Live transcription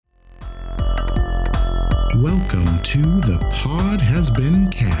Welcome to The Pod Has Been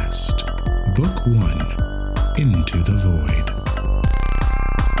Cast, Book 1, Into the Void.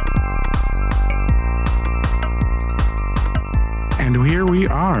 And here we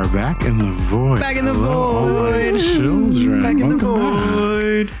are, back in the void. Back in the void. Children. Back in the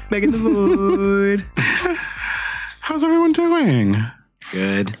void. Back in the void. How's everyone doing?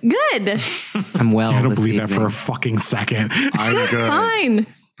 Good. Good. I'm well. I don't this believe evening. that for a fucking second. I'm good. Fine.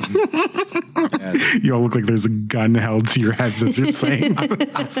 You all look like there's a gun held to your heads as you're saying. I'm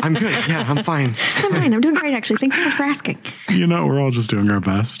good. Yeah, I'm fine. I'm fine. I'm doing great, actually. Thanks so much for asking. You know, we're all just doing our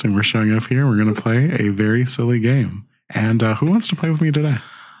best, and we're showing up here. We're going to play a very silly game. And who wants to play with me today?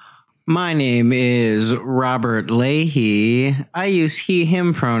 My name is Robert Leahy. I use he,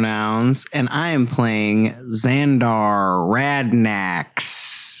 him pronouns, and I am playing Xandar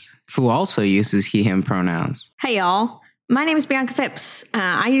Radnax, who also uses he, him pronouns. Hey, y'all. My name is Bianca Phipps.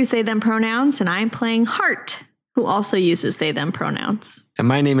 I use they, them pronouns, and I'm playing Hart, who also uses they, them pronouns. And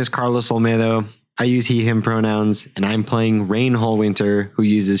my name is Carlos Olmedo. I use he, him pronouns, and I'm playing Rain Hallwinter, who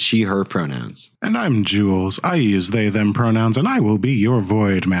uses she, her pronouns. And I'm Jules. I use they, them pronouns, and I will be your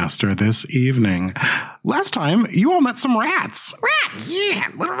Void Master this evening. Last time, you all met some rats. Rats! Yeah,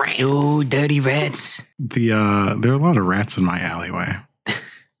 little rats. Oh, dirty rats. There are a lot of rats in my alleyway.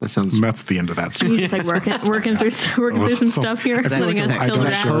 That sounds... That's the end of that story. You're just like working through some stuff here, letting us I kill don't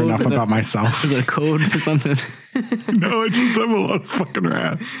the share rats. enough about myself. Is it a code for something? No, I just have a lot of fucking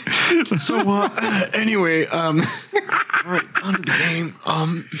rats. So, anyway, all right, on to the game.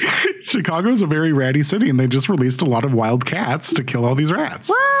 Chicago's a very ratty city, and they just released a lot of wild cats to kill all these rats.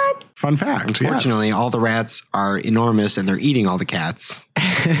 What? Fun fact. Unfortunately, all the rats are enormous, and they're eating all the cats.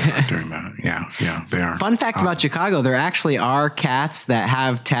 Doing that. Yeah, they are. Fun fact about Chicago, there actually are cats that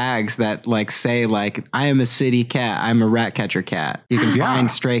have tags that say I am a city cat, I'm a rat catcher cat. You can Yeah.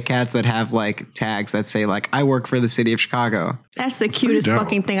 find stray cats that have tags that say I work for the city of Chicago. That's the cutest dope.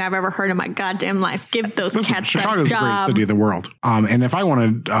 fucking thing I've ever heard in my goddamn life. Give those Listen, cats Chicago's that the greatest job. city of the world. And if I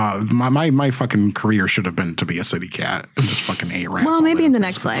wanted, my fucking career should have been to be a city cat. Just fucking eat rats. Well, all maybe day. in the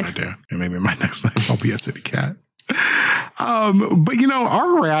That's next what life. I do. And maybe in my next life, I'll be a city cat. But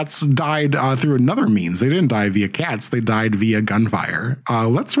our rats died through another means. They didn't die via cats. They died via gunfire.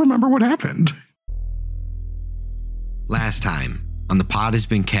 Let's remember what happened. Last time on The Pod Has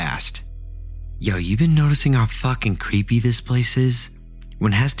Been Cast. Yo, you been noticing how fucking creepy this place is?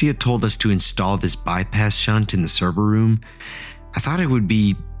 When Hestia told us to install this bypass shunt in the server room, I thought it would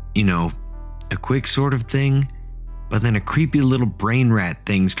be, a quick sort of thing. But then a creepy little brain rat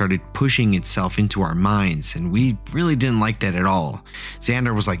thing started pushing itself into our minds, and we really didn't like that at all.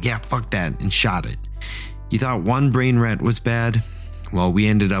 Xandar was like, yeah, fuck that, and shot it. You thought one brain rat was bad? Well, we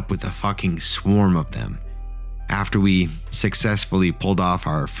ended up with a fucking swarm of them. After we successfully pulled off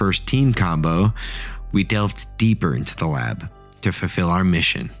our first team combo, we delved deeper into the lab to fulfill our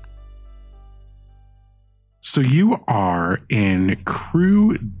mission. So you are in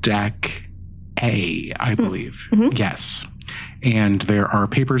crew deck A, I believe. Mm-hmm. Yes. And there are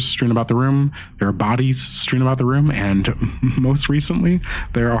papers strewn about the room. There are bodies strewn about the room. And most recently,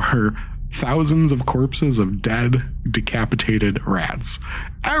 there are thousands of corpses of dead, decapitated rats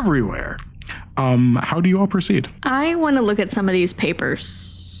everywhere. How do you all proceed? I want to look at some of these papers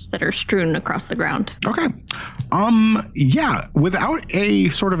that are strewn across the ground. Okay. Yeah, without a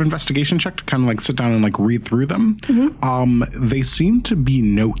sort of investigation check to kind of sit down and read through them, they seem to be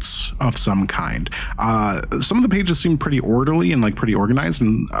notes of some kind. Some of the pages seem pretty orderly and pretty organized,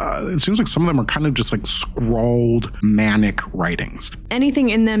 and it seems like some of them are kind of just scrawled manic writings. Anything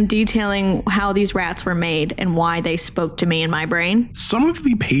in them detailing how these rats were made and why they spoke to me in my brain? Some of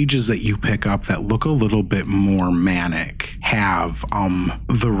the pages that you pick up that look a little bit more manic have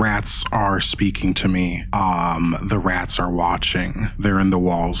the rats are speaking to me. The rats are watching. They're in the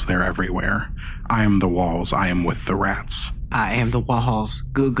walls. They're everywhere. I am the walls. I am with the rats. I am the walls.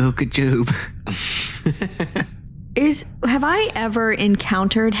 Goo goo kajoob. Have I ever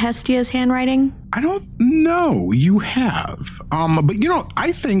encountered Hestia's handwriting? I don't know. You have. But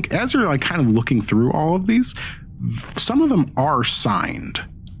I think as you're kind of looking through all of these, some of them are signed.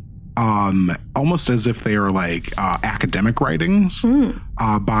 Almost as if they are academic writings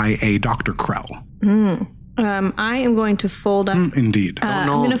by a Dr. Krell. I am going to fold up. Indeed. I'm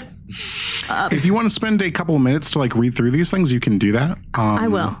going to... if you want to spend a couple of minutes to read through these things, you can do that. I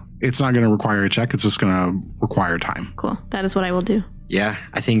will. It's not going to require a check. It's just going to require time. Cool. That is what I will do. Yeah,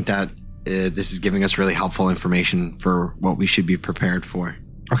 I think that this is giving us really helpful information for what we should be prepared for.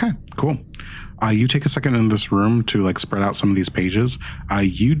 Okay, cool. You take a second in this room to spread out some of these pages.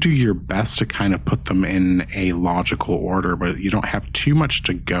 You do your best to kind of put them in a logical order, but you don't have too much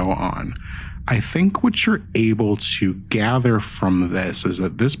to go on. I think what you're able to gather from this is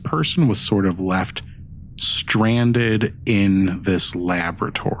that this person was sort of left stranded in this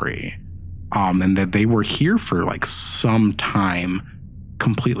laboratory, and that they were here for like some time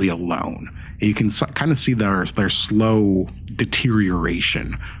completely alone. You can kind of see their slow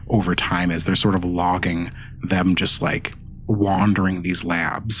deterioration over time as they're sort of logging them just like wandering these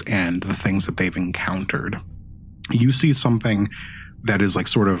labs and the things that they've encountered. You see something that is like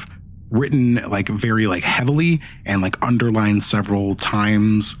sort of written like very like heavily and like underlined several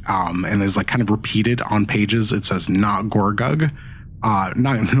times, and is like kind of repeated on pages. It says not Gorgug.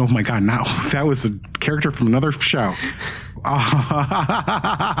 Oh my God, that was a character from another show.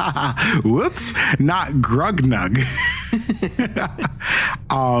 Whoops, not Grugnug.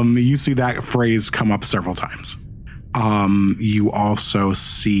 You see that phrase come up several times. You also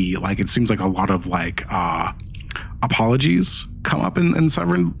see like, it seems like a lot of like apologies come up in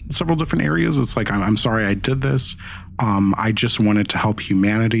several different areas. It's like, I'm sorry I did this. I just wanted to help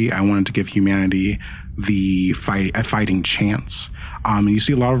humanity. I wanted to give humanity a fighting chance. You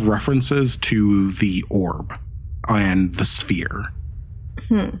see a lot of references to the orb and the sphere.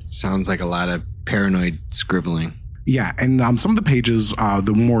 Sounds like a lot of paranoid scribbling. Yeah, and some of the pages,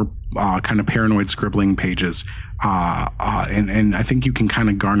 the more kind of paranoid scribbling pages, and I think you can kind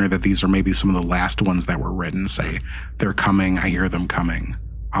of garner that these are maybe some of the last ones that were written. Say, they're coming, I hear them coming,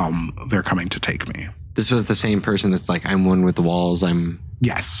 they're coming to take me. This was the same person that's like, I'm one with the walls,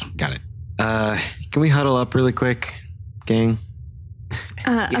 Yes. Got it. Can we huddle up really quick, gang?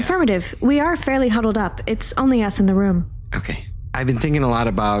 Affirmative. We are fairly huddled up. It's only us in the room. Okay. I've been thinking a lot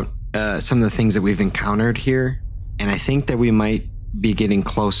about some of the things that we've encountered here, and I think that we might be getting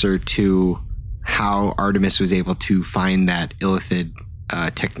closer to how Artemis was able to find that illithid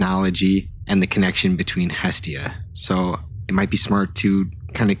technology and the connection between Hestia. So it might be smart to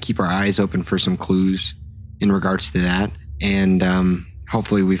kind of keep our eyes open for some clues in regards to that, and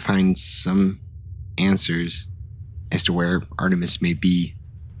hopefully we find some answers as to where Artemis may be.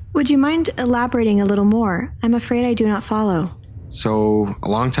 Would you mind elaborating a little more? I'm afraid I do not follow. So a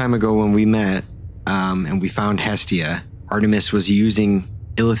long time ago when we met and we found Hestia, Artemis was using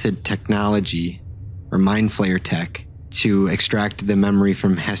illithid technology or mind flayer tech to extract the memory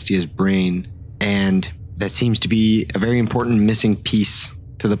from Hestia's brain. And that seems to be a very important missing piece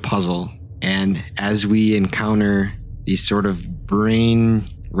to the puzzle. And as we encounter these sort of brain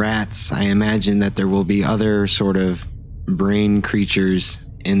rats, I imagine that there will be other sort of brain creatures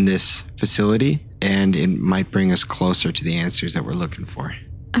in this facility, and it might bring us closer to the answers that we're looking for.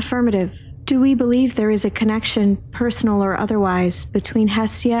 Affirmative. Do we believe there is a connection, personal or otherwise, between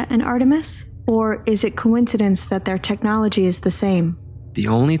Hestia and Artemis? Or is it coincidence that their technology is the same? The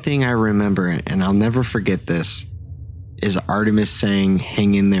only thing I remember, and I'll never forget this, is Artemis saying,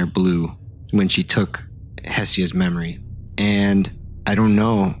 "Hang in there, Blue," when she took Hestia's memory. And I don't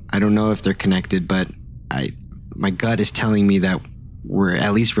know if they're connected, but my gut is telling me that we're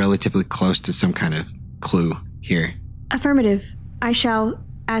at least relatively close to some kind of clue here. Affirmative. I shall,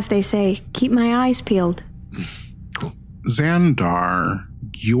 as they say, keep my eyes peeled. Cool. Xandar,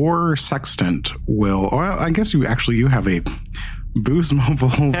 your sextant will... Well, I guess you have a Boost Mobile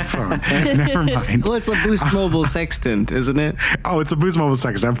phone. Never mind. Well, it's a Boost Mobile sextant, isn't it? Oh, it's a Boost Mobile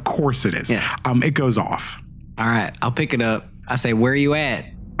sextant. Of course it is. Yeah. It goes off. All right, I'll pick it up. I say, where are you at?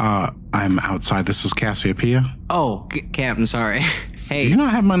 I'm outside. This is Cassiopeia. Oh, Captain, sorry. Hey. Do you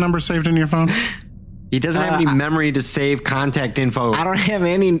not have my number saved in your phone? He doesn't have any memory to save contact info. I don't have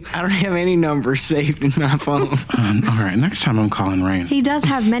any numbers saved in my phone. All right, next time I'm calling Rain. He does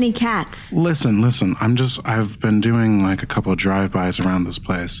have many cats. Listen. I've been doing like a couple of drive-bys around this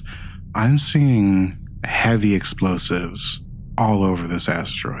place. I'm seeing heavy explosives all over this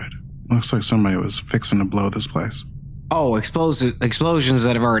asteroid. Looks like somebody was fixing to blow this place. Oh, explosions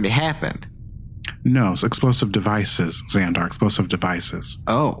that have already happened. No, it's explosive devices, Xandar. Explosive devices.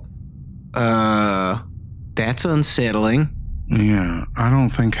 Oh. That's unsettling. Yeah, I don't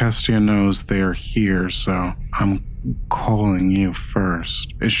think Hestia knows they're here, so I'm calling you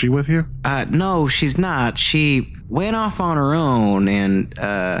first. Is she with you? No, she's not. She went off on her own, and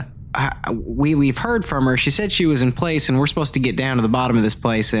we've heard from her. She said she was in place, and we're supposed to get down to the bottom of this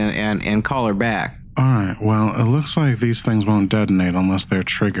place and call her back. All right, well, it looks like these things won't detonate unless they're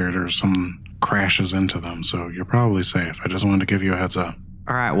triggered or some crashes into them, so you're probably safe. I just wanted to give you a heads up.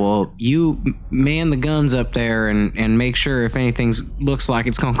 All right, well, you man the guns up there and make sure if anything looks like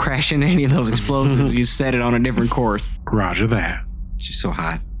it's going to crash into any of those explosives, you set it on a different course. Roger that. She's so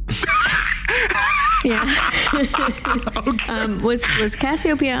hot. Yeah. Was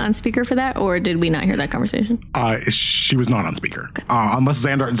Cassiopeia on speaker for that, or did we not hear that conversation? She was not on speaker. Unless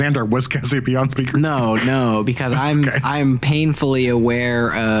Xandar was Cassiopeia on speaker. No, because I'm painfully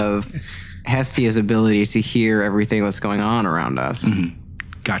aware of Hestia's ability to hear everything that's going on around us. Mm-hmm.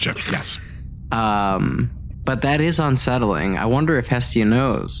 Gotcha. Yes. But that is unsettling. I wonder if Hestia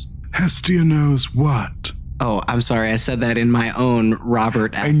knows. Hestia knows what? Oh, I'm sorry. I said that in my own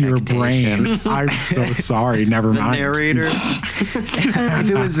Robert In your affectation. brain. I'm so sorry. Never mind. Narrator. If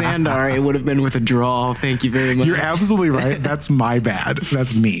it was Xandar, it would have been with a drawl. Thank you very much. You're absolutely right. That's my bad.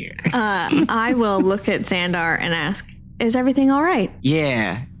 That's me. I will look at Xandar and ask, is everything all right?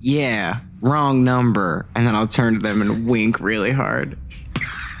 Yeah. Wrong number. And then I'll turn to them and wink really hard.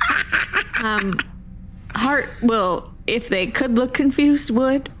 Hart will, if they could look confused,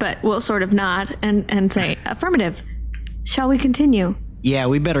 would, but will sort of nod and say, affirmative. Shall we continue? Yeah,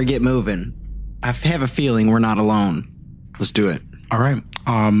 we better get moving. I have a feeling we're not alone. Let's do it. All right.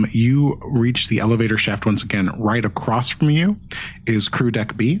 You reach the elevator shaft once again. Right across from you is crew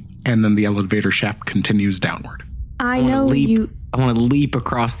deck B, and then the elevator shaft continues downward. I want to leap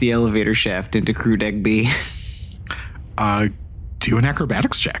across the elevator shaft into crew deck B. Do an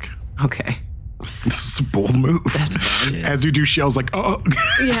acrobatics check. Okay. This is a bold move. That's bad. As you do, Shell's like, oh.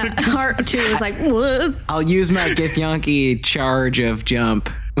 Yeah, Hart too is like, what? I'll use my Githyanki charge of jump.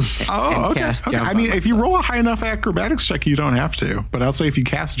 Oh, okay. I mean, if you roll a high enough acrobatics check, you don't have to. But I'll say if you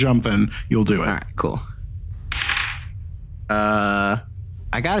cast jump, then you'll do it. All right, cool. I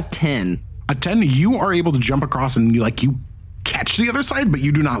got a 10. A 10, you are able to jump across and you catch the other side, but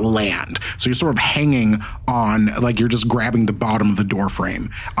you do not land. So you're sort of hanging on, like you're just grabbing the bottom of the door frame,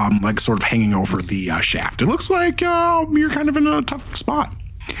 like sort of hanging over the shaft. It looks like you're kind of in a tough spot.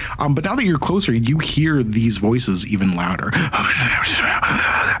 But now that you're closer, you hear these voices even louder. All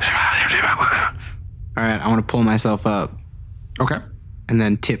right, I want to pull myself up. Okay. And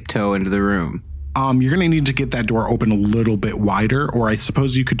then tiptoe into the room. You're going to need to get that door open a little bit wider, or I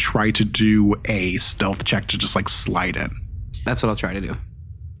suppose you could try to do a stealth check to just slide in. That's what I'll try to do.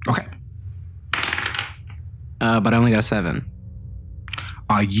 Okay. But I only got a 7.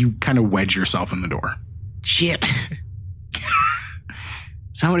 You kind of wedge yourself in the door. Shit.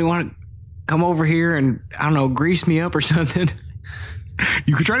 Somebody want to come over here and, I don't know, grease me up or something?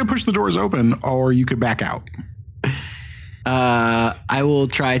 You could try to push the doors open, or you could back out. I will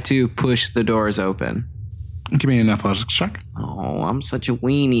try to push the doors open. Give me an athletics check. Oh, I'm such a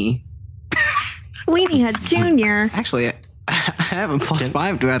weenie. Weenie Hut Jr. Actually, I have a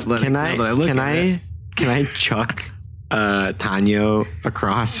 +5 to athletics. Can I chuck Tanyo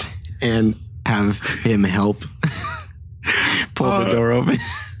across and have him help pull the door open?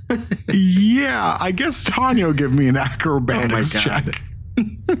 Yeah, I guess Tanyo give me an acrobatics check.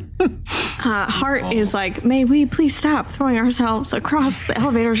 Hart is like, may we please stop throwing ourselves across the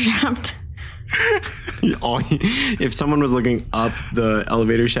elevator shaft? If someone was looking up the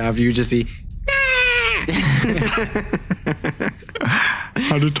elevator shaft, you would just see.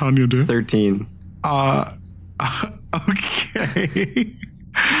 How did Tanya do? 13. Okay.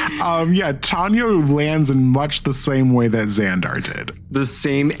 Yeah, Tanya lands in much the same way that Xandar did. The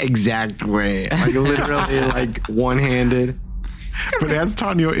same exact way. Literally, one-handed. But as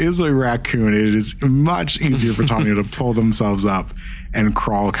Tanya is a raccoon, it is much easier for Tanya to pull themselves up and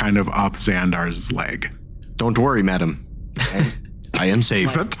crawl kind of up Xandar's leg. Don't worry, madam. I am safe.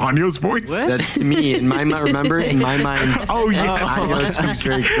 Is that Tanya's voice? What? That's to me, in my mind, remember, in my mind. Oh, yeah. Tanya speaks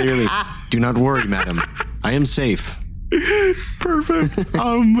very clearly. Do not worry, madam. I am safe. Perfect.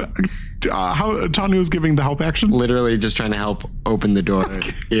 How Tanya's giving the help action? Literally just trying to help open the door.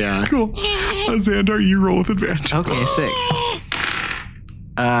 Okay. Yeah. Cool. Xandar, you roll with advantage. Okay, sick.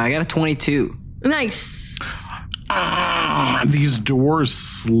 I got a 22. Nice. These doors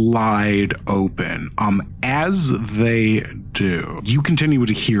slide open. As they do, you continue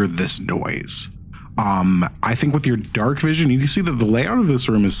to hear this noise. I think with your dark vision, you can see that the layout of this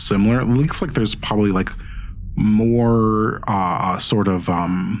room is similar. It looks like there's probably more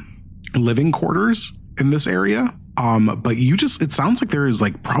living quarters in this area. But it sounds like there is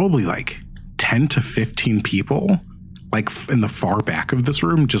probably 10 to 15 people in the far back of this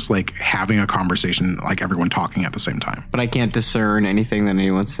room, just having a conversation, everyone talking at the same time. But I can't discern anything that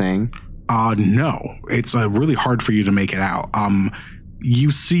anyone's saying. No, it's really hard for you to make it out.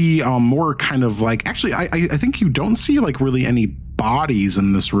 You see more kind of actually, I think you don't see really any bodies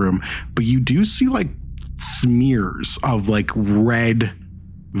in this room, but you do see smears of red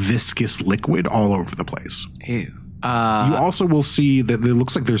viscous liquid all over the place. Ew. You also will see that it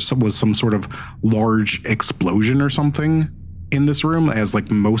looks like was some sort of large explosion or something in this room, as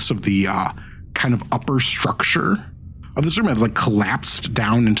most of the kind of upper structure of this room has like collapsed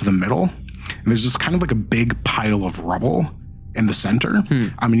down into the middle. And there's just kind of like a big pile of rubble in the center.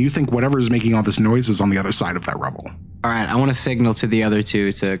 I mean, you think whatever's making all this noise is on the other side of that rubble. All right, I want to signal to the other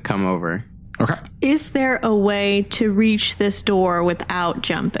two to come over. Okay. Is there a way to reach this door without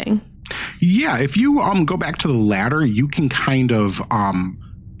jumping? Yeah, if you go back to the ladder, you can kind of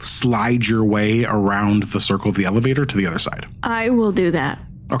slide your way around the circle of the elevator to the other side. I will do that.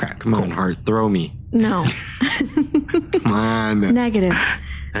 Okay, Come on, Heart, throw me. No. Come on. Negative.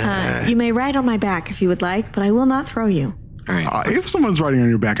 You may ride on my back if you would like, but I will not throw you. All right. If someone's riding on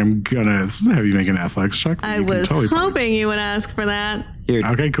your back, I'm gonna have you make an athletics check. I You can was totally follow. hoping you would ask for that. Here,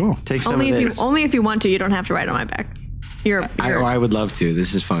 Okay, cool. take some Only of if this. only if you want to. You don't have to ride on my back. I would love to.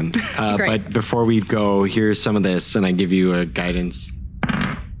 This is fun. Great. But before we go, here's some of this, and I give you a guidance.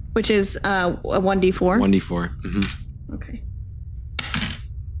 which is a 1d4. 1d4. Mm-hmm. Okay.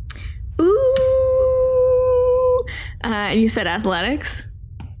 Ooh. And you said athletics.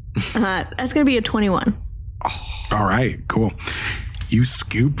 That's going to be a 21. All right, cool. You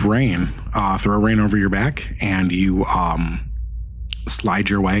scoop Rain, throw Rain over your back, and you slide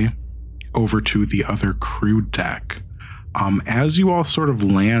your way over to the other crew deck. As you all sort of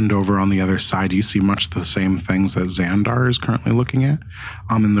land over on the other side, you see much the same things that Xandar is currently looking at.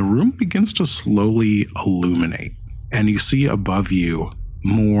 And the room begins to slowly illuminate, and you see above you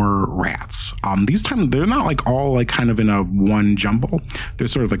more rats. These times they're not like all like kind of in a one jumble. They're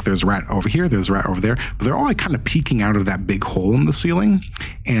sort of like there's a rat over here, there's a rat over there, but they're all like kind of peeking out of that big hole in the ceiling,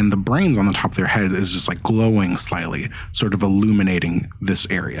 and the brains on the top of their head is just like glowing slightly, sort of illuminating this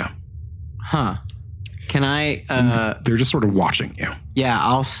area. Huh. Can I, They're just sort of watching you. yeah,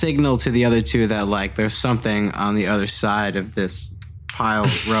 I'll signal to the other two that like there's something on the other side of this pile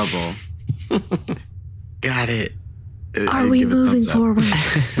of rubble. Got it. Are we moving forward?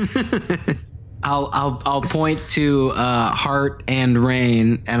 I'll point to Heart and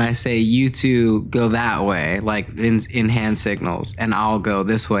Rain, and I say, you two go that way, like in hand signals, and I'll go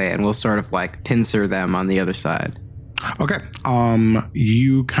this way, and we'll sort of like pincer them on the other side. Okay.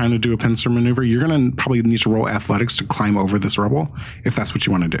 You kind of do a pincer maneuver. You're going to probably need to roll athletics to climb over this rubble, if that's what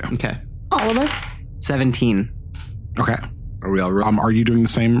you want to do. Okay. All of us? 17. Okay. Are we all right? Are you doing the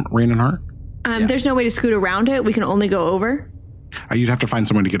same, Rain and Heart? There's no way to scoot around it. We can only go over. You'd have to find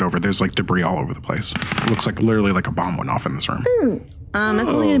someone to get over. There's like debris all over the place. Looks like literally like a bomb went off in this room.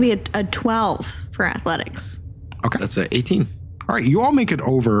 That's only going to be a 12 for athletics. Okay. That's a 18. All right. You all make it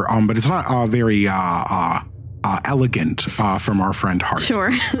over, but it's not very elegant from our friend Heart.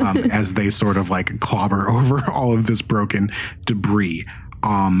 Sure. As they sort of like clobber over all of this broken debris.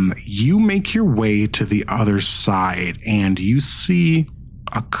 You make your way to the other side, and you see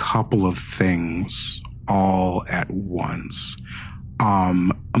a couple of things all at once. On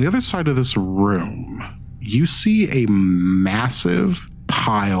the other side of this room, you see a massive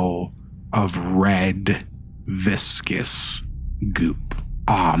pile of red, viscous goop.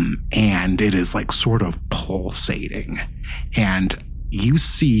 And it is like sort of pulsating. And you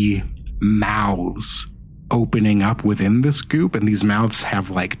see mouths opening up within this goop, and these mouths have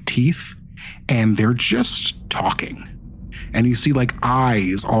like teeth, and they're just talking. And you see like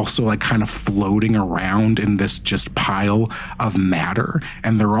eyes also like kind of floating around in this just pile of matter.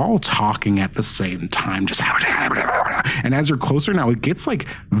 And they're all talking at the same time. Just and as you're closer now, it gets like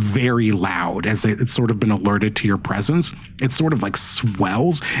very loud as it's sort of been alerted to your presence. It sort of like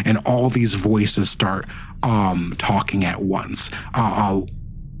swells, and all these voices start talking at once,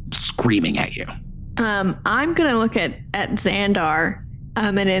 screaming at you. I'm going to look at Xandar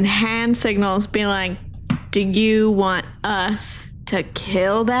and in hand signals be like, do you want us to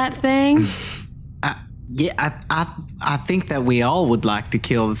kill that thing? Yeah, I think that we all would like to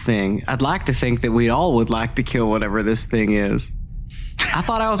kill the thing. I'd like to think that we all would like to kill whatever this thing is. I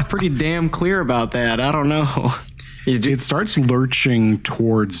thought I was pretty damn clear about that. I don't know. It starts lurching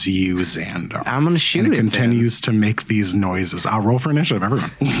towards you, Xandar. I'm going to shoot and it. It continues to make these noises. I'll roll for initiative, everyone.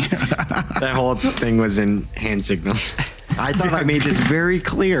 That whole thing was in hand signals. I thought I made this very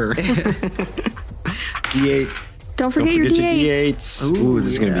clear. D8. Don't forget your D8. D8s. Ooh,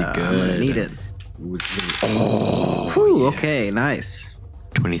 this is going to be good. I'm gonna need it. Ooh, Ooh, okay, nice.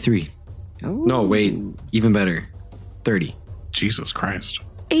 23. Ooh. No, wait. Even better. 30. Jesus Christ.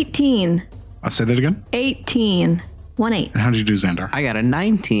 18. I'll say that again. 18. 1-8. And how did you do, Xandar? I got a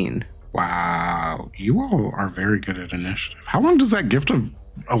 19. Wow. You all are very good at initiative. How long does that gift of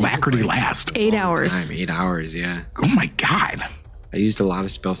alacrity last? 8 hours. Time, 8 hours, yeah. Oh my God. I used a lot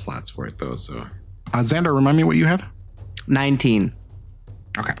of spell slots for it, though, so. Xandar, remind me what you had? 19.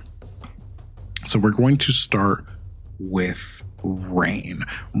 Okay. So we're going to start with Rain.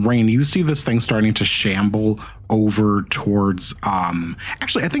 Rain, you see this thing starting to shamble over towards,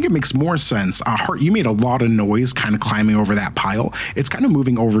 actually, I think it makes more sense. Hart, you made a lot of noise kind of climbing over that pile. It's kind of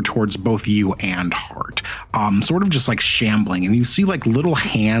moving over towards both you and Hart, sort of just like shambling. And you see like little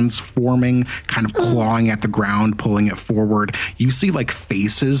hands forming, kind of clawing at the ground, pulling it forward. You see like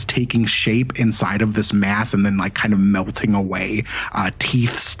faces taking shape inside of this mass and then like kind of melting away,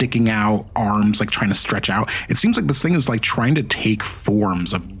 teeth sticking out, arms like trying to stretch out. It seems like this thing is like trying to take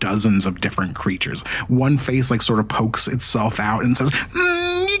forms of dozens of different creatures. One face like sort of pokes itself out and says,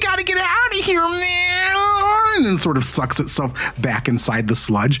 you gotta get out of here, man, and then sort of sucks itself back inside the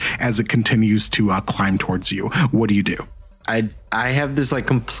sludge as it continues to climb towards you. What do you do? I have this like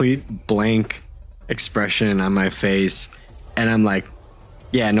complete blank expression on my face, and I'm like,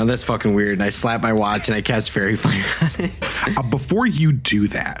 yeah, no, that's fucking weird. And I slap my watch and I cast Fairy Fire on it. Before you do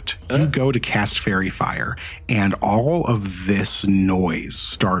that, you go to cast Fairy Fire, and all of this noise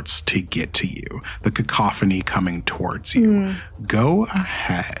starts to get to you. The cacophony coming towards you. Go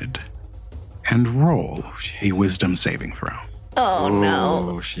ahead and roll a wisdom saving throw. Oh, no.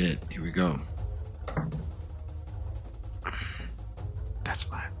 Oh, shit. Here we go. That's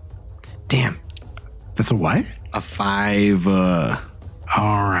 5. Damn. That's a what? A 5.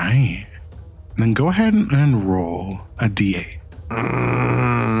 All right. Then go ahead and roll a d8.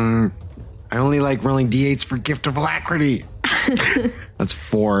 I only like rolling d8s for Gift of Alacrity. That's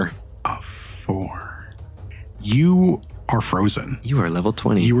 4. A 4. You are frozen. You are level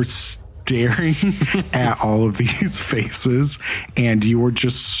 20. You were staring at all of these faces, and you were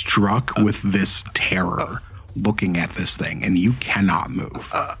just struck with this terror looking at this thing, and you cannot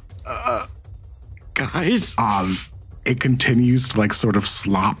move. Guys? It continues to like sort of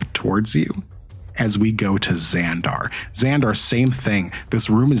slop towards you as we go to Xandar. Xandar, same thing.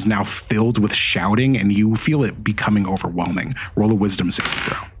 This room is now filled with shouting and you feel it becoming overwhelming. Roll a wisdom saving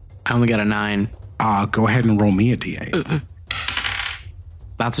throw. I only got a 9. Go ahead and roll me a d8.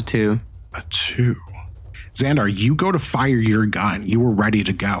 That's a 2. A 2. Xandar, you go to fire your gun. You were ready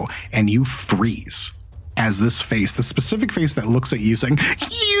to go and you freeze as this face, the specific face that looks at you saying,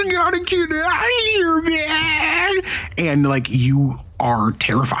 you gotta get out of here, man. And like you are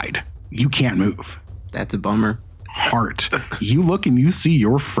terrified. You can't move. That's a bummer. Hart, you look and you see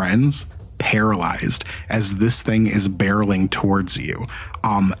your friends paralyzed as this thing is barreling towards you.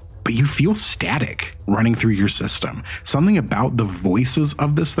 But you feel static running through your system. Something about the voices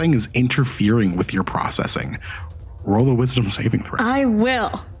of this thing is interfering with your processing. Roll a wisdom saving throw. I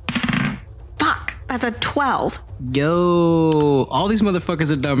will. Fuck, that's a 12. Yo, all these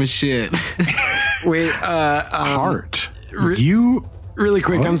motherfuckers are dumb as shit. Wait, Hart, you... Really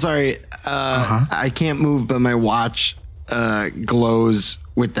quick, I'm sorry. I can't move, but my watch glows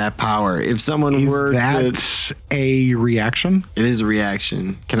with that power. If someone were to... a reaction? It is a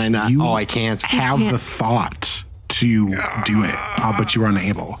reaction. Can I not? I can't. Have the thought to do it, but you were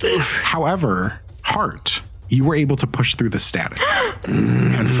unable. However, Hart, you were able to push through the static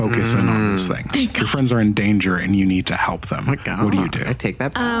and focus in on this thing. Your friends are in danger and you need to help them. What do you do? I take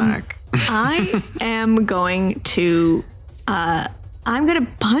that back. I am going to... I'm gonna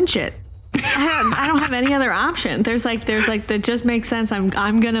punch it. I don't have any other option. There's like that just makes sense.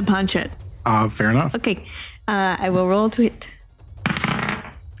 I'm gonna punch it. Fair enough. Okay. I will roll to hit.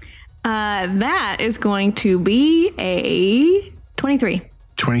 That is going to be a 23.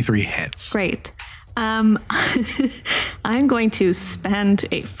 23 hits. Great. I'm going to spend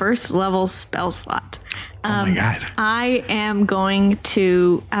a first level spell slot. Oh my god. I am going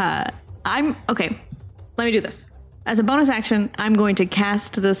to okay. Let me do this. As a bonus action, I'm going to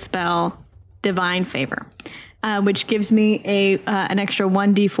cast the spell Divine Favor, which gives me an extra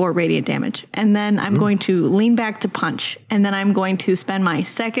 1d4 radiant damage. And then I'm going to lean back to punch. And then I'm going to spend my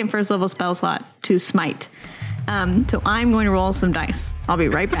second first level spell slot to smite. So I'm going to roll some dice. I'll be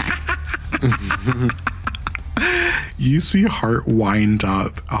right back. You see Hart wind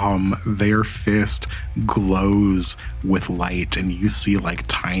up. Their fist glows with light, and you see like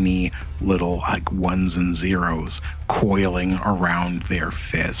tiny little like ones and zeros coiling around their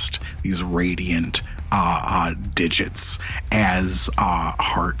fist. These radiant digits as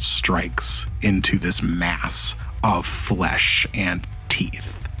Hart strikes into this mass of flesh and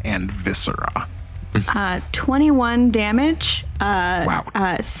teeth and viscera. 21 damage.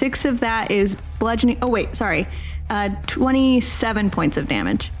 Wow. 6 of that is bludgeoning. Oh, wait, sorry. 27 points of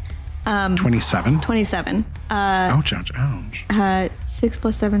damage. 27? 27. Ouch, ouch, ouch. 6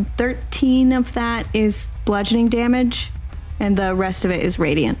 plus 7. 13 of that is bludgeoning damage, and the rest of it is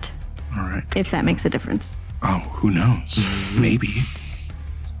radiant. All right. If that makes a difference. Oh, who knows? Maybe.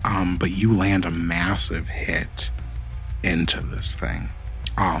 But you land a massive hit into this thing.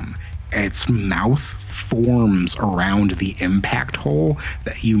 Its mouth forms around the impact hole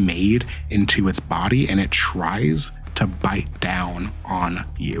that you made into its body, and it tries to bite down on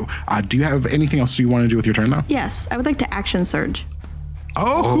you. Do you have anything else you want to do with your turn, though? Yes, I would like to action surge.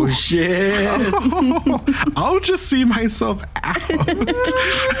 Oh, shit. I'll just see myself out.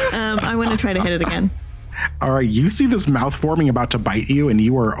 I want to try to hit it again. All right, you see this mouth forming about to bite you, and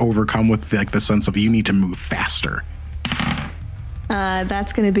you are overcome with like the sense of you need to move faster.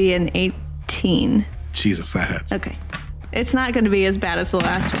 That's going to be an 18. Jesus, that hits. Okay. It's not going to be as bad as the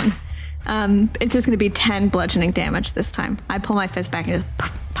last one. It's just going to be 10 bludgeoning damage this time. I pull my fist back and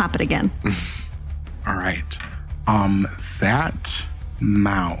just pop it again. All right. That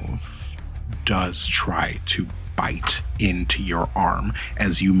mouth does try to bite into your arm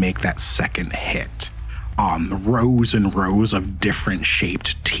as you make that second hit. Rows and rows of different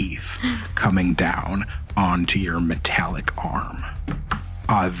shaped teeth coming down onto your metallic arm.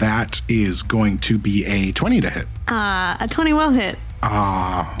 That is going to be a 20 to hit. A 20 will hit.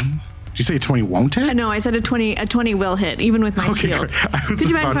 Did you say 20 won't hit? No, I said a 20 will hit, even with my shield. Great. Could you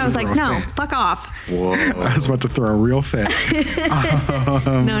imagine if I was like, no, fuck off. Whoa. I was about to throw a real fit.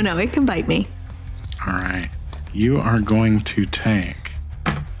 No, it can bite me. All right. You are going to take...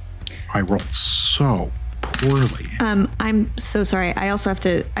 I rolled so poorly. I'm so sorry. I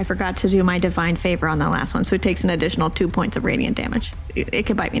forgot to do my divine favor on that last one, so it takes an additional 2 points of radiant damage. It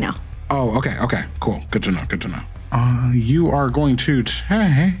can bite me now. Oh, okay, cool. Good to know. You are going to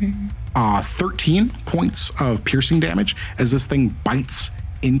take 13 points of piercing damage as this thing bites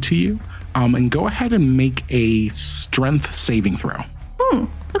into you. And go ahead and make a strength saving throw.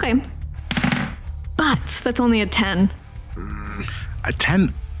 Okay. But that's only a 10. A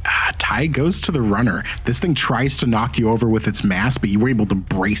 10... tie goes to the runner. This thing tries to knock you over with its mass, but you were able to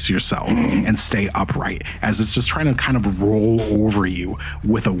brace yourself and stay upright as it's just trying to kind of roll over you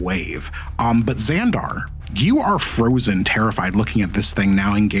with a wave. But Xandar, you are frozen, terrified, looking at this thing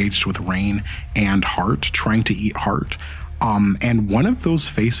now engaged with Rain and Heart, trying to eat Heart. And one of those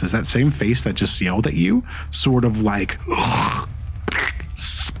faces, that same face that just yelled at you, sort of like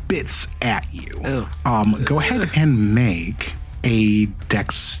spits at you. Go ahead and make a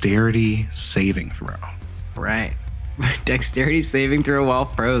dexterity saving throw. Right. Dexterity saving throw while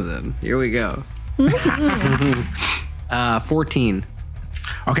frozen. Here we go. 14.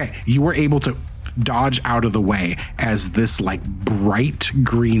 Okay, you were able to dodge out of the way as this like bright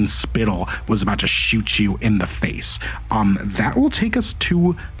green spittle was about to shoot you in the face. That will take us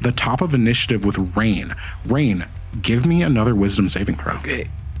to the top of initiative with Rain. Rain, give me another wisdom saving throw. Okay,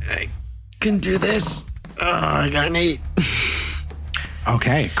 I can do this. I got an 8.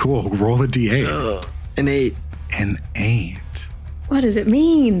 Okay, cool. Roll a d8. An 8. An 8. What does it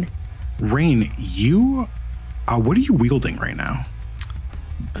mean? Rain, you... what are you wielding right now?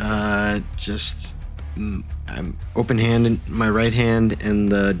 I'm open hand in my right hand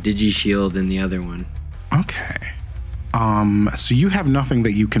and the digi shield in the other one. Okay. So you have nothing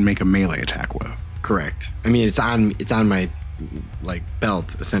that you can make a melee attack with. Correct. I mean, it's on my like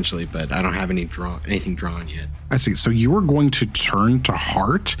belt essentially, but I don't have anything drawn yet. I see. So you are going to turn to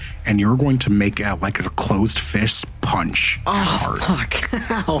Heart, and you're going to make a closed fist punch at Heart. Fuck.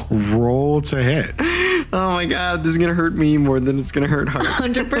 Ow. Roll to hit. Oh my god, this is gonna hurt me more than it's gonna hurt Heart.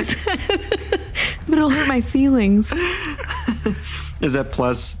 100%. But it'll hurt my feelings. Is that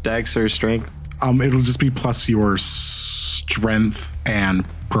plus dex or strength? It'll just be plus your strength and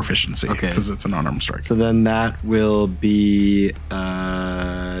proficiency. Okay. Because it's an unarmed strike. So then that will be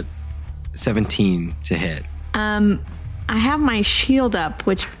 17 to hit. I have my shield up,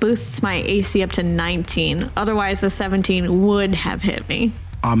 which boosts my AC up to 19. Otherwise, the 17 would have hit me.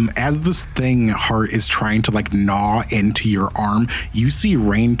 As this thing, Heart, is trying to gnaw into your arm, you see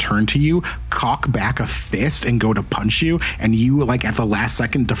Rain turn to you, cock back a fist, and go to punch you, and you, at the last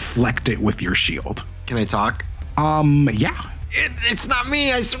second, deflect it with your shield. Can I talk? Yeah. It's not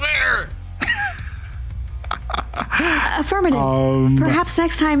me, I swear. Affirmative. Perhaps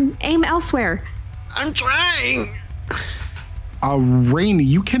next time, aim elsewhere. I'm trying. Rain,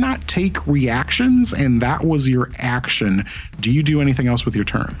 you cannot take reactions, and that was your action. Do you do anything else with your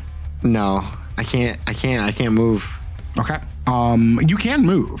turn? No, I can't move. Okay. You can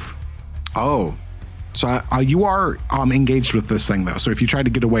move. Oh. So you are engaged with this thing, though. So if you try to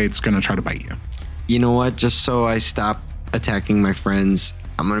get away, it's going to try to bite you. You know what? Just so I stop attacking my friends,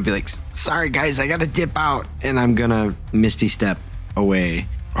 I'm going to be like, sorry, guys, I got to dip out. And I'm going to Misty Step away.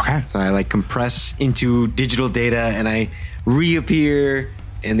 Okay. So I compress into digital data and I reappear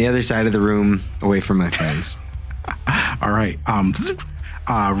in the other side of the room away from my friends. All right.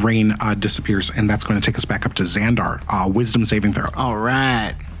 Rain disappears, and that's going to take us back up to Xandar. Wisdom saving throw. All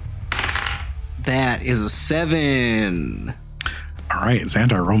right. That is a 7. All right,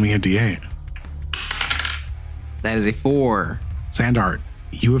 Xandar, roll me a d8. That is a 4. Xandar,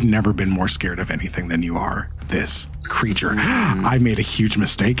 you have never been more scared of anything than you are this creature. I made a huge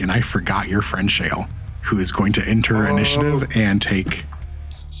mistake, and I forgot your friend Shale, who is going to enter initiative and take...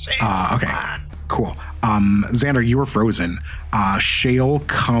 okay, cool. Xandar, you are frozen. Shale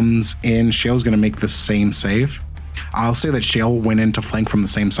comes in. Shale's going to make the same save. I'll say that Shale went in to flank from the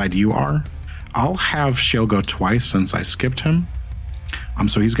same side you are. I'll have Shale go twice since I skipped him.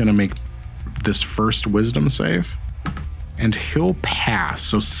 So he's going to make this first wisdom save, and he'll pass.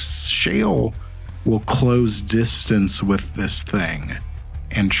 So Shale will close distance with this thing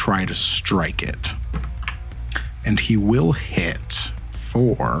and try to strike it. And he will hit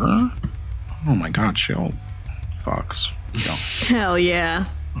for... Oh my God, Shale fucks. Go. Hell yeah.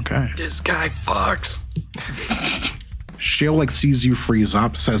 Okay. This guy fucks. Shale sees you freeze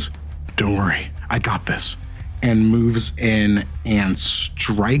up, says, "Don't worry, I got this," and moves in and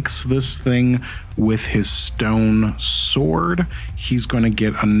strikes this thing with his stone sword. He's going to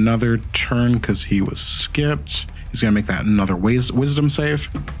get another turn because he was skipped. He's going to make that another wisdom save.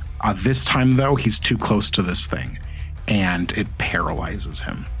 This time, though, he's too close to this thing, and it paralyzes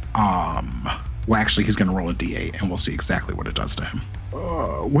him. Well, actually, he's going to roll a d8, and we'll see exactly what it does to him.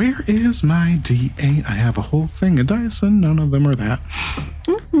 Where is my d8? I have a whole thing of dice, and none of them are that.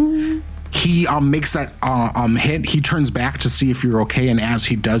 He makes that hit. He turns back to see if you're okay, and as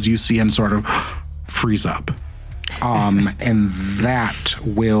he does, you see him sort of freeze up. And that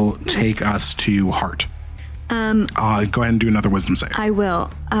will take us to Heart. Go ahead and do another wisdom save. I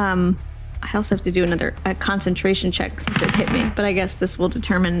will. I also have to do a concentration check since it hit me, but I guess this will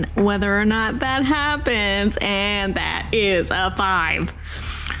determine whether or not that happens, and that is a 5.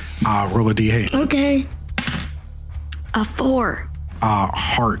 Roll a d8. Okay. A 4.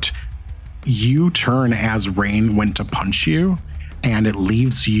 Heart, you turn as Rain went to punch you, and it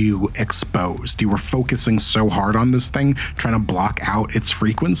leaves you exposed. You were focusing so hard on this thing, trying to block out its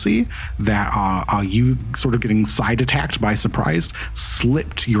frequency, that you sort of getting side attacked by surprise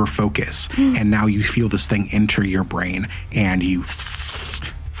slipped your focus. And now you feel this thing enter your brain, and you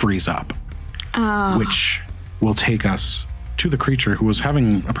freeze up, which will take us to the creature who was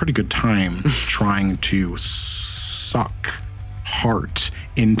having a pretty good time trying to suck Heart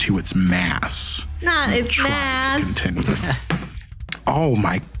into its mass. Not its Try mass. to continue. Oh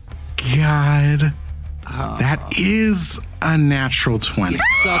my God. That is a natural 20.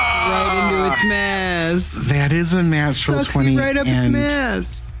 Sucked right into its mass. That is a natural Sucks 20. you right up its and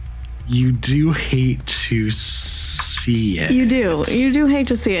mass. You do hate to see it. You do. You do hate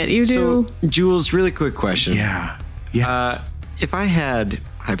to see it. You do. So, Jules, really quick question. Yeah. Yes. If I had,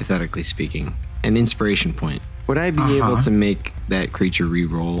 hypothetically speaking, an inspiration point, would I be able to make that creature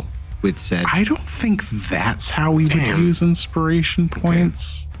re-roll with said? I don't think that's how we would use inspiration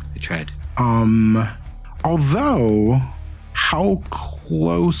points. I tried. Although, how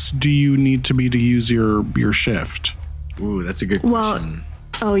close do you need to be to use your shift? Ooh, that's a good question.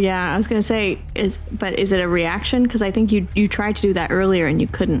 Oh yeah, I was gonna say is it a reaction? Because I think you tried to do that earlier and you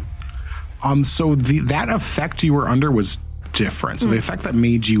couldn't. So that effect you were under was different. So the effect that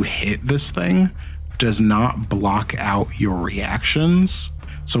made you hit this thing does not block out your reactions.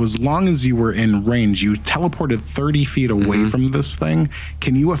 So as long as you were in range, you teleported 30 feet away from this thing.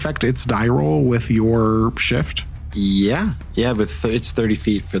 Can you affect its die roll with your shift? Yeah, but it's 30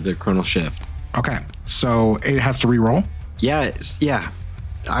 feet for the chronal shift. Okay, so it has to re-roll? Yeah.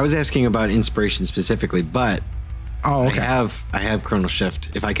 I was asking about inspiration specifically, but Oh, okay. I have chronal shift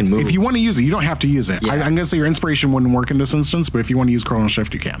if I can move. If you want to use it, you don't have to use it. Yeah. I'm going to say your inspiration wouldn't work in this instance, but if you want to use chronal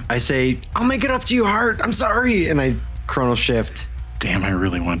shift, you can. I say, I'll make it up to you, Heart. I'm sorry. And I chronal shift. Damn, I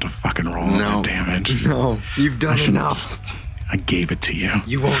really wanted to fucking roll all that damage. No, you've done enough. I gave it to you.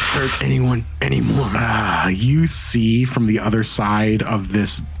 You won't hurt anyone anymore. You see from the other side of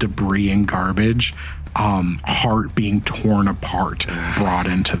this debris and garbage, Heart being torn apart, brought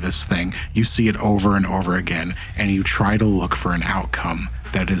into this thing. You see it over and over again, and you try to look for an outcome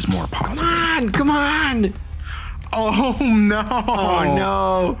that is more positive. Come on. Oh no! Oh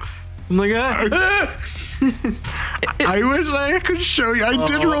no. I'm like, I wish I could show you. I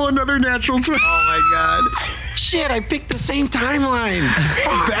did roll another natural 20. oh my God. Shit, I picked the same timeline.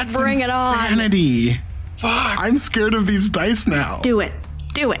 That's Bring it on. insanity. Fuck. I'm scared of these dice now. Do it.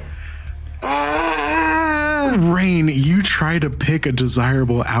 Rain, you try to pick a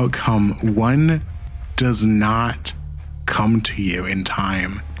desirable outcome. One does not come to you in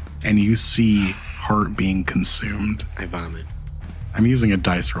time, and you see Heart being consumed. I vomit. I'm using a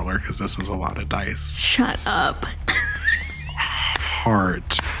dice roller because this is a lot of dice. Shut up.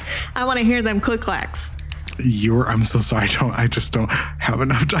 Heart. I want to hear them click-clacks. I'm so sorry. I just don't have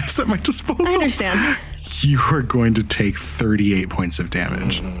enough dice at my disposal. I understand. You are going to take 38 points of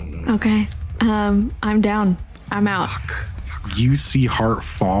damage. Okay. I'm down. I'm out. You see Heart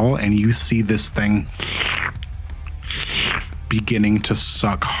fall, and you see this thing beginning to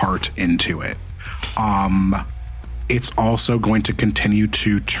suck Heart into it. It's also going to continue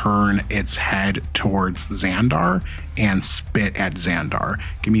to turn its head towards Xandar and spit at Xandar.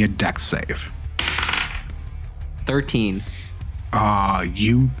 Give me a dex save. 13.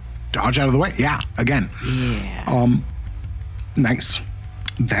 You dodge out of the way. Yeah, again. Yeah. Nice.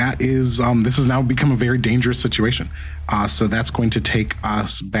 That is, this has now become a very dangerous situation. So that's going to take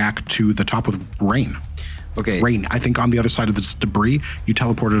us back to the top with Rain. Okay. Rain, I think on the other side of this debris, you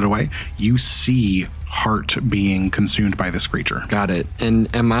teleported away. You see Heart being consumed by this creature. Got it.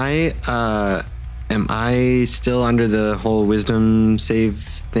 And am I still under the whole wisdom save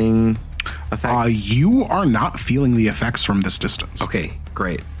thing effect? You are not feeling the effects from this distance. Okay,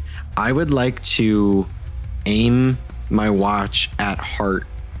 great. I would like to aim my watch at Heart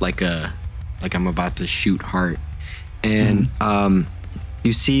like I'm about to shoot Heart. And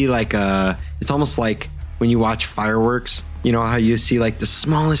you see it's almost like when you watch fireworks, you know how you see like the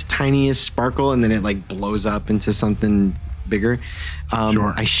smallest, tiniest sparkle and then it like blows up into something bigger.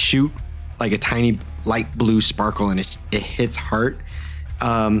 Sure. I shoot like a tiny light blue sparkle and it hits Heart.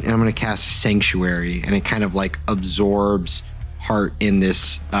 And I'm going to cast Sanctuary, and it kind of like absorbs Heart in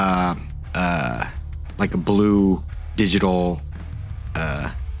this like a blue digital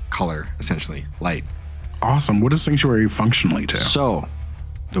color, essentially, light. Awesome. What does Sanctuary functionally do? So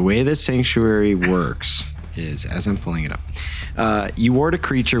the way that Sanctuary works is, as I'm pulling it up, you ward a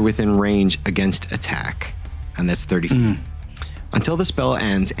creature within range against attack, and that's 30 feet. Until the spell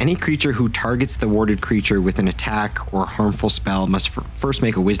ends, any creature who targets the warded creature with an attack or harmful spell must first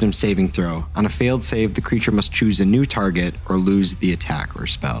make a wisdom saving throw. On a failed save, the creature must choose a new target or lose the attack or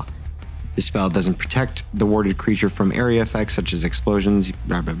spell. This spell doesn't protect the warded creature from area effects such as explosions,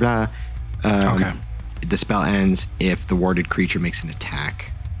 blah, blah, blah. Okay. The spell ends if the warded creature makes an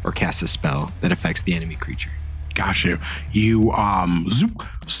attack or casts a spell that affects the enemy creature. Got you. You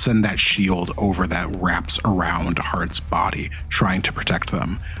send that shield over that wraps around Heart's body, trying to protect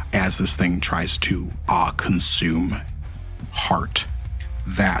them as this thing tries to consume Heart.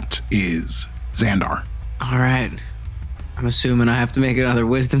 That is Xandar. All right. I'm assuming I have to make another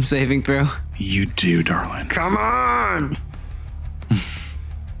wisdom saving throw. You do, darling. Come on!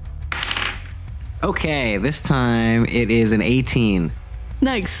 Okay, this time it is an 18.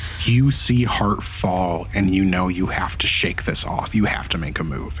 Nice. You see Heart fall, and you know you have to shake this off. You have to make a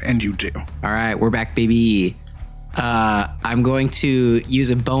move, and you do. All right, we're back, baby. I'm going to use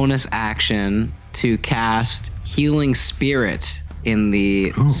a bonus action to cast Healing Spirit in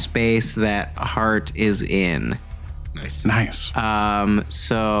the space that Heart is in. Nice.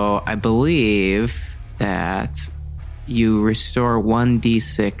 So I believe that you restore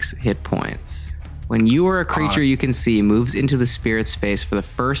 1d6 hit points. When you or a creature you can see moves into the spirit space for the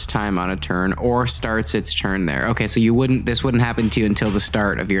first time on a turn or starts its turn there. Okay, so this wouldn't happen to you until the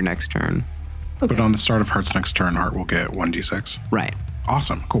start of your next turn. Okay. But on the start of Heart's next turn, Heart will get 1d6. Right.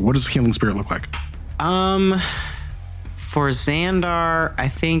 Awesome. Cool. What does Healing Spirit look like? For Xandar, I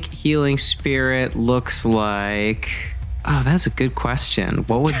think Healing Spirit looks like... Oh, that's a good question.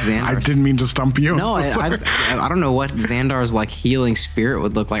 What would Xandar... I didn't mean to stump you. No, I don't know what Xandar's like Healing Spirit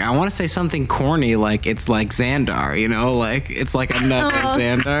would look like. I want to say something corny, like it's like Xandar, you know, like it's like another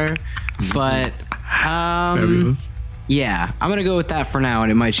Xandar. But Fabulous. Yeah, I'm gonna go with that for now,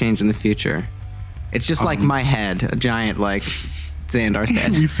 and it might change in the future. It's just like my head, a giant like Xandar's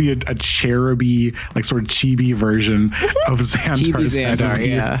head. We see a cheruby, like sort of chibi version of Xandar's head. Xandar,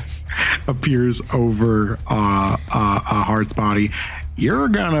 yeah. Appears over a Heart's body. You're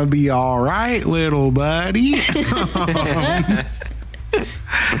gonna be all right, little buddy.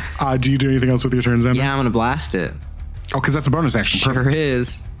 Do you do anything else with your turn, Xandar? Yeah, I'm gonna blast it. Oh, because that's a bonus action. Sure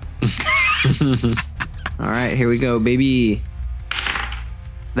is. All right, here we go, baby.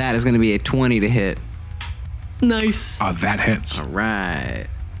 That is gonna be a 20 to hit. Nice. That hits. All right.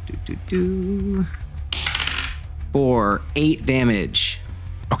 For 8 damage.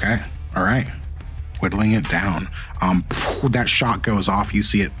 Okay. All right. Whittling it down. That shot goes off. You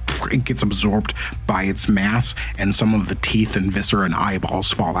see it gets absorbed by its mass, and some of the teeth and viscera and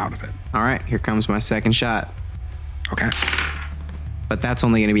eyeballs fall out of it. All right. Here comes my second shot. Okay. But that's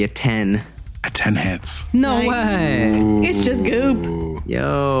only going to be a 10. A 10 hits. No Nice. way. It's just goop.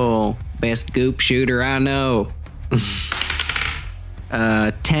 Yo. Best goop shooter I know.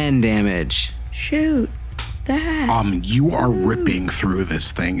 10 damage. Shoot. That. You are ripping through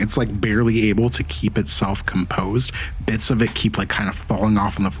this thing. It's like barely able to keep itself composed. Bits of it keep like kind of falling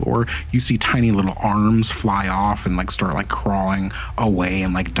off on the floor. You see tiny little arms fly off and like start like crawling away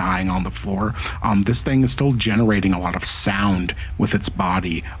and like dying on the floor. This thing is still generating a lot of sound with its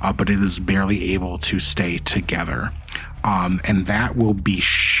body, but it is barely able to stay together. And that will be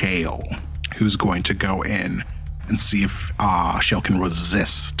Shale, who's going to go in and see if Shale can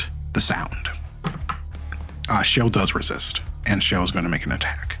resist the sound. Shale does resist, and Shale is going to make an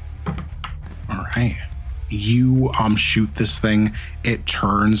attack. All right. You shoot this thing. It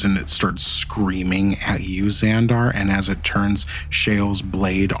turns and it starts screaming at you, Xandar. And as it turns, Shale's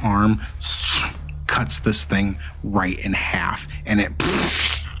blade arm cuts this thing right in half, and it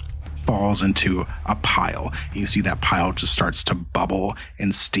falls into a pile. You see that pile just starts to bubble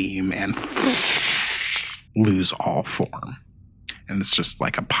and steam and lose all form. And it's just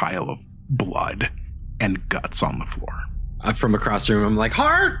like a pile of blood and guts on the floor. From across the room, I'm like,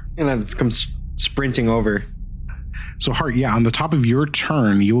 Heart! And I come sprinting over. So Heart, yeah, on the top of your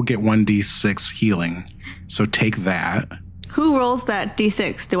turn, you will get 1d6 healing. So take that. Who rolls that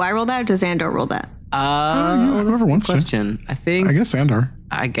d6? Do I roll that or does Xandar roll that? Whoever wants question. to. I think. I guess Xandar.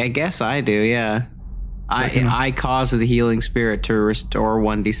 I guess I do, yeah. I cause the healing spirit to restore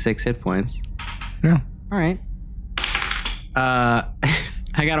 1d6 hit points. Yeah. All right. I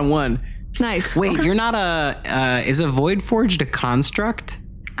got a 1. Nice. Wait, Okay. you're not is a Void Forged a construct?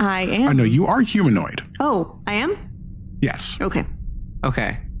 I am. No, you are humanoid. Oh, I am? Yes. Okay.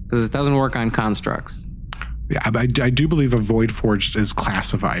 Okay, because it doesn't work on constructs. Yeah, I do believe a Void Forged is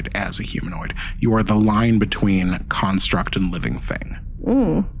classified as a humanoid. You are the line between construct and living thing.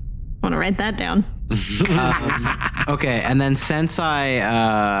 Ooh. Want to write that down. Okay, and then since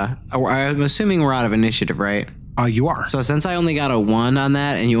I'm assuming we're out of initiative, right? You are. So since I only got a 1 on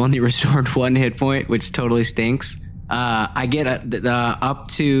that, and you only restored 1 hit point, which totally stinks, I get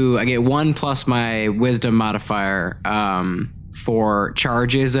I get 1 plus my wisdom modifier for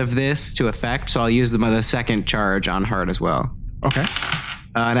charges of this to effect. So I'll use the second charge on Heart as well. Okay.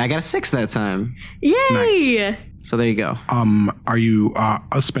 And I got a 6 that time. Yay! Nice. So there you go. Are you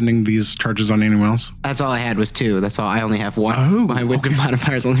spending these charges on anyone else? That's all I had was 2. That's all. I only have 1. Oh, my wisdom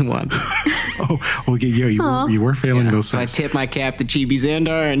modifier is only 1. Oh, well, yeah, you were failing those. So I tip my cap to Chibi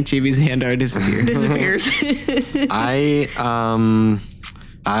Xandar, and Chibi Xandar disappeared. Disappears.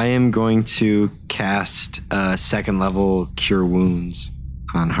 I am going to cast second level Cure Wounds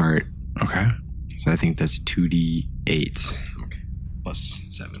on Heart. Okay. So I think that's 2d8. Okay. Plus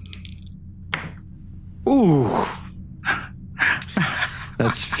 7. Ooh.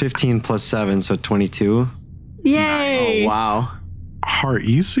 That's 15 plus 7, so 22. Yay! Oh, wow. Heart,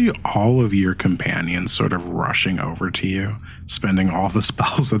 you see all of your companions sort of rushing over to you, spending all the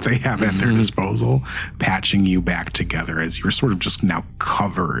spells that they have at their disposal, patching you back together as you're sort of just now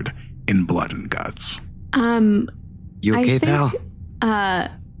covered in blood and guts. You okay, pal?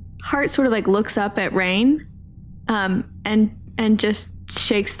 Heart sort of like looks up at Rain, and just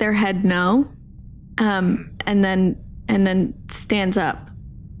shakes their head no, and then stands up.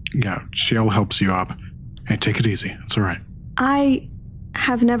 Yeah, Shale helps you up. Hey, take it easy. It's all right. I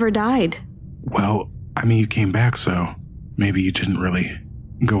have never died. Well, I mean, you came back, so maybe you didn't really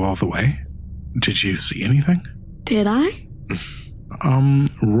go all the way. Did you see anything? Did I?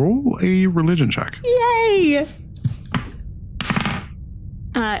 Roll a religion check. Yay!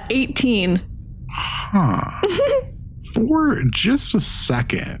 18. Huh. For just a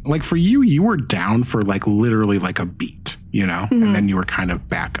second, like for you, you were down for like literally like a beat, you know, and then you were kind of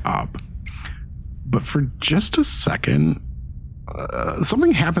back up. But for just a second,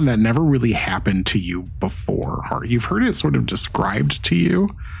 something happened that never really happened to you before, Heart. You've heard it sort of described to you,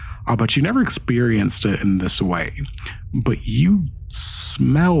 but you never experienced it in this way. But you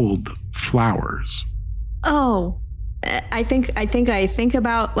smelled flowers. Oh, I think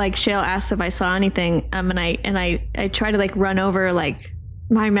about, like, Shale asked if I saw anything, and I try to like run over like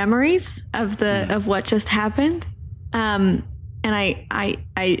my memories of what just happened, and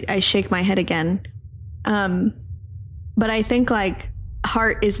I shake my head again, but I think like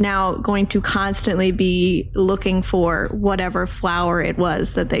Heart is now going to constantly be looking for whatever flower it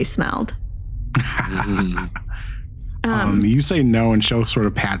was that they smelled. You say no, and Shale sort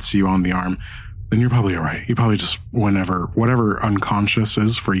of pats you on the arm. Then you're probably all right. You probably just, whatever unconscious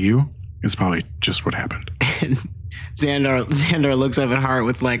is for you is probably just what happened. Xandar looks up at Heart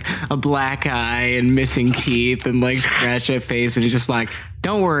with like a black eye and missing teeth and like scratch at face, and he's just like,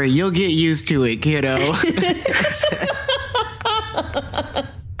 "Don't worry, you'll get used to it, kiddo."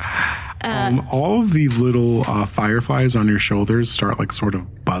 All of the little fireflies on your shoulders start like sort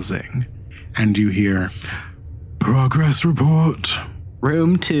of buzzing, and you hear progress report.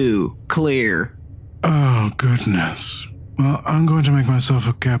 Room 2, clear. Oh, goodness. Well, I'm going to make myself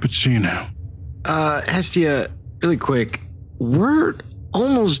a cappuccino. Hestia, really quick. We're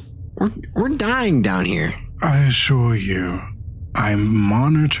dying down here. I assure you, I'm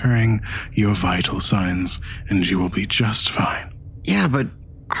monitoring your vital signs, and you will be just fine. Yeah, but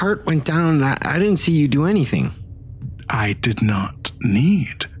Hart went down. I didn't see you do anything. I did not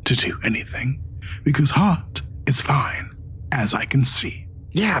need to do anything, because Hart is fine, as I can see.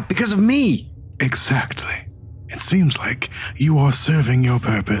 Yeah, because of me. Exactly. It seems like you are serving your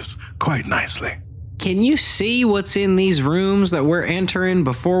purpose quite nicely. Can you see what's in these rooms that we're entering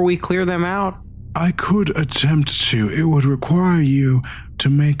before we clear them out? I could attempt to. It would require you to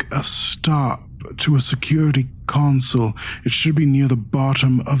make a stop to a security console. It should be near the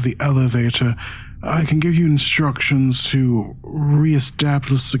bottom of the elevator. I can give you instructions to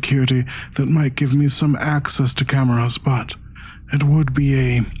re-establish security that might give me some access to cameras, but it would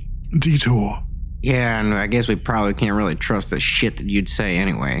be a detour. Yeah, and I guess we probably can't really trust the shit that you'd say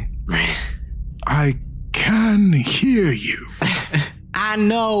anyway. I can hear you. I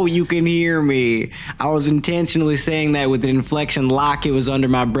know you can hear me. I was intentionally saying that with an inflection like it was under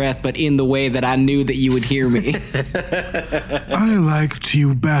my breath, but in the way that I knew that you would hear me. I liked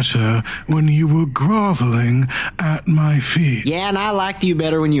you better when you were groveling at my feet. Yeah, and I liked you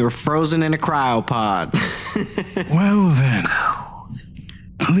better when you were frozen in a cryopod. Well then,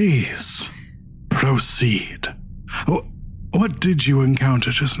 please proceed. What did you encounter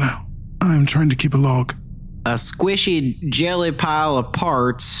just now? I'm trying to keep a log. A squishy jelly pile of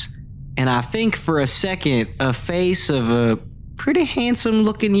parts, and I think for a second, a face of a pretty handsome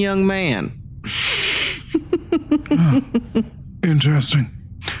looking young man. Interesting.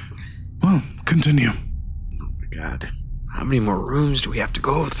 Well, continue. Oh my God. How many more rooms do we have to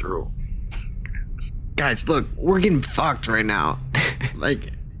go through? Guys, look, we're getting fucked right now.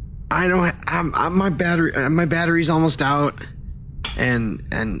 Like, my battery's almost out, and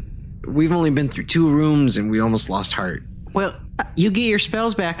we've only been through 2 rooms and we almost lost Hart. Well, you get your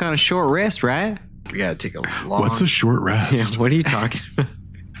spells back on a short rest, right? We gotta take a long... What's a short rest? Yeah, what are you talking about?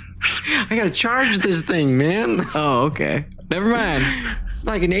 I gotta charge this thing, man. Oh, okay. Never mind. It's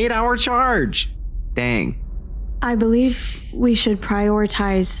like an 8-hour charge. Dang. I believe we should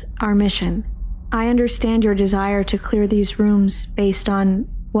prioritize our mission. I understand your desire to clear these rooms based on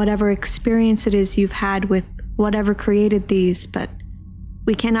whatever experience it is you've had with whatever created these, but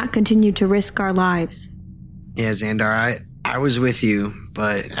we cannot continue to risk our lives. Yeah, Xandar, I was with you,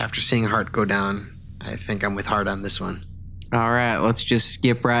 but after seeing Hart go down, I think I'm with Hart on this one. All right, let's just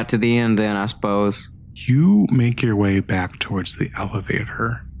skip right to the end then, I suppose. You make your way back towards the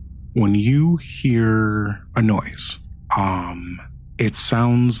elevator when you hear a noise. It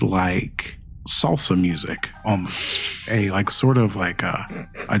sounds like salsa music, almost. Sort of like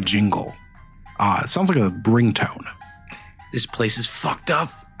a jingle. It sounds like a ringtone. This place is fucked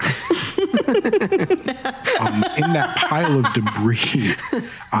up. In that pile of debris,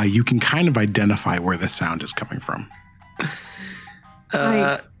 you can kind of identify where the sound is coming from.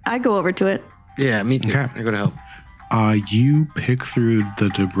 I go over to it. Yeah, me too. Okay. I go to help. You pick through the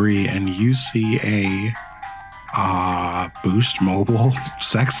debris and you see a Boost Mobile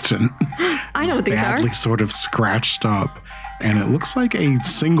sextant. I know what these are. Badly sort of scratched up, and it looks like a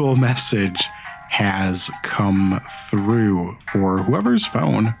single message has come through for whoever's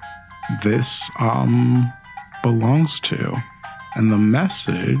phone this belongs to. And the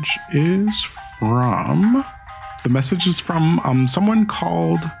message is from someone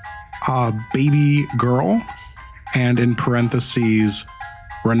called Baby Girl, and in parentheses,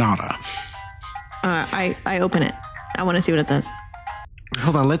 Renata. I open it. I want to see what it says.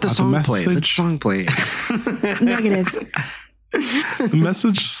 Hold on, let the song play. Let the song play. Negative. The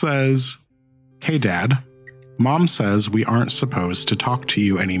message says, "Hey Dad, Mom says we aren't supposed to talk to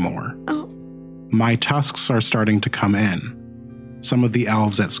you anymore. Oh. My tusks are starting to come in. Some of the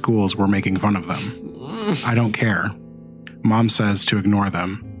elves at schools were making fun of them. I don't care. Mom says to ignore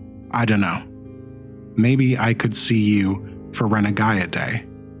them. I don't know. Maybe I could see you for Renegaya Day.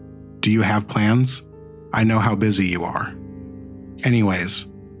 Do you have plans? I know how busy you are. Anyways,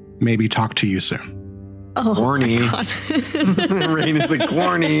 maybe talk to you soon." Oh, corny. my God. Rain is like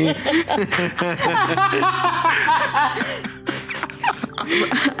corny.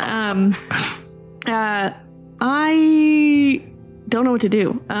 I don't know what to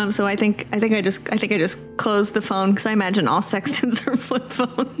do. So I think I just closed the phone because I imagine all sextants are flip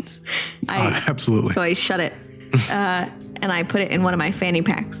phones. Absolutely. So I shut it and I put it in one of my fanny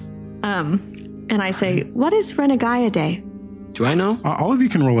packs. And I say, what is Renegaya Day? Do I know? All of you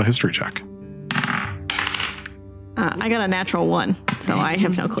can roll a history check. I got a natural 1, so I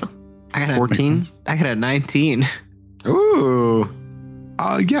have no clue. I got a 14. I got a 19. Ooh.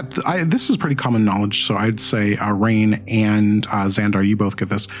 This is pretty common knowledge, so I'd say Rain and Xandar, you both get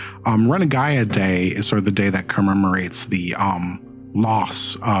this. Renegaya Day is sort of the day that commemorates the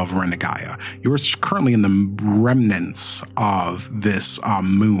loss of Renegaya. You're currently in the remnants of this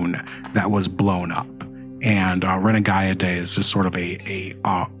moon that was blown up. And Renegaya Day is just sort of a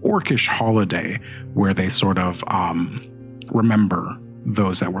orcish holiday where they sort of remember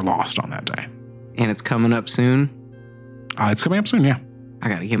those that were lost on that day. And it's coming up soon? It's coming up soon, yeah. I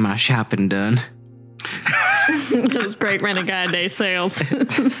got to get my shopping done. Those great Renegade Day sales. We're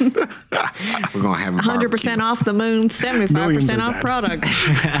going to have a 100% off the moon, 75% off dead. product.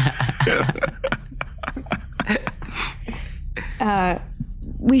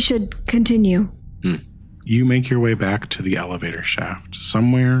 We should continue. You make your way back to the elevator shaft.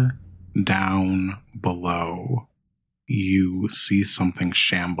 Somewhere down below, you see something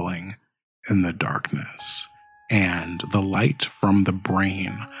shambling in the darkness. And the light from the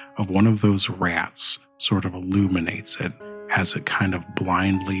brain of one of those rats sort of illuminates it as it kind of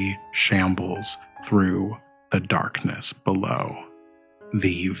blindly shambles through the darkness below.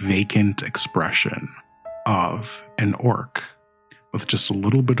 The vacant expression of an orc with just a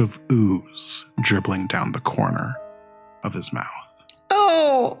little bit of ooze dribbling down the corner of his mouth.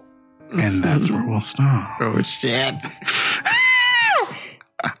 Oh! And that's where we'll stop. Oh, shit.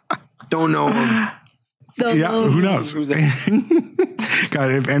 Don't know him. Who knows? Who's that?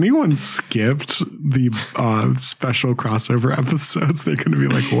 God, if anyone skipped the special crossover episodes, they're going to be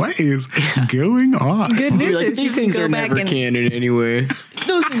like, what is going on? Good news Like, is these you can things go are back never and canon anyway.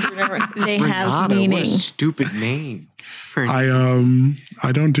 those things are never. They have Renata, meaning. what a stupid name. I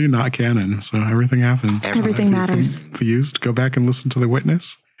don't do not canon, so everything happens. Everything matters. Confused? Go back and listen to The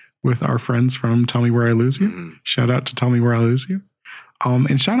Witness with our friends from Tell Me Where I Lose You. Mm. Shout out to Tell Me Where I Lose You.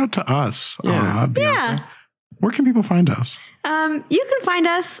 And shout out to us. Yeah. Where can people find us? You can find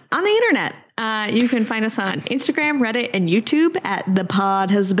us on the internet. You can find us on Instagram, Reddit, and YouTube at The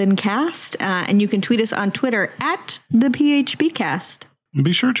Pod Has Been Cast. And you can tweet us on Twitter at The PHBcast.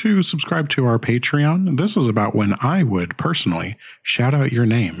 Be sure to subscribe to our Patreon. This is about when I would personally shout out your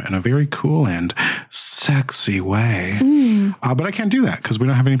name in a very cool and sexy way. But I can't do that because we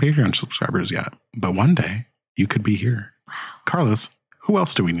don't have any Patreon subscribers yet. But one day you could be here. Wow. Carlos, who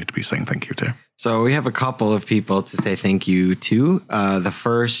else do we need to be saying thank you to? So we have a couple of people to say thank you to. The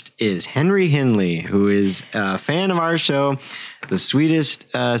first is Henry Hinley, who is a fan of our show, the sweetest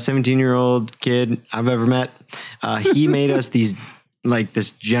 17-year-old kid I've ever met. He made us this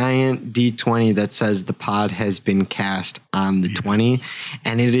giant D20 that says the pod has been cast on the 20,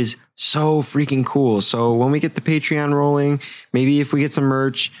 and it is so freaking cool. So when we get the Patreon rolling, maybe if we get some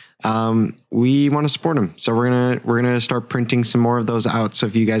merch, we want to support him. So we're gonna start printing some more of those out. So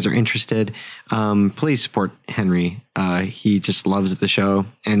if you guys are interested, please support Henry. He just loves the show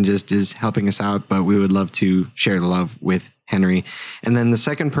and just is helping us out. But we would love to share the love with Henry. And then the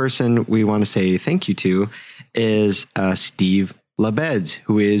second person we want to say thank you to is Steve Labeds,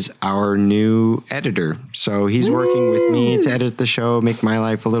 who is our new editor. So he's working with me to edit the show, make my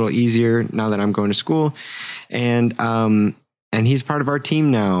life a little easier now that I'm going to school. And he's part of our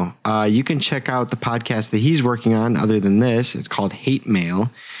team now. You can check out the podcast that he's working on other than this. It's called Hate Mail.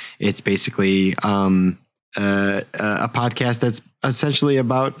 It's basically a podcast that's essentially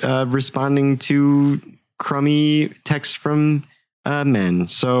about responding to crummy text from men.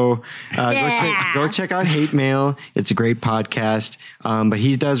 So go check out Hate Mail. It's a great podcast. But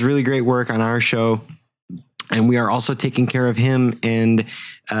he does really great work on our show. And we are also taking care of him, and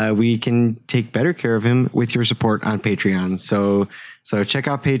we can take better care of him with your support on Patreon. So check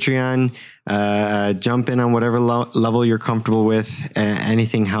out Patreon, jump in on whatever level you're comfortable with.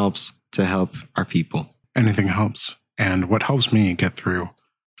 Anything helps to help our people. Anything helps. And what helps me get through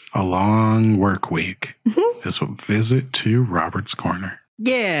a long work week is a visit to Robert's Corner.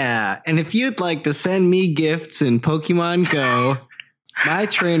 Yeah. And if you'd like to send me gifts in Pokemon Go, my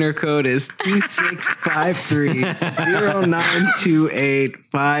trainer code is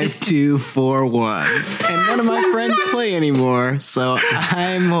 2653-0928-5241. And none of my friends play anymore, so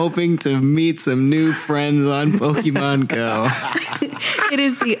I'm hoping to meet some new friends on Pokemon Go. It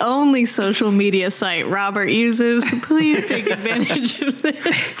is the only social media site Robert uses. Please take advantage of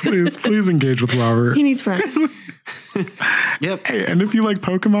this. Please engage with Robert. He needs friends. Yep. Hey, and if you like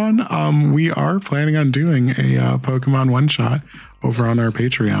Pokemon, we are planning on doing a Pokemon one-shot over on our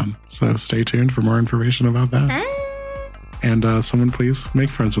Patreon. So stay tuned for more information about that. And someone please make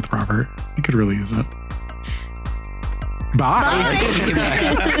friends with Robert. He could really use it. Bye.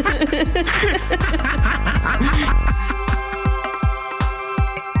 Bye.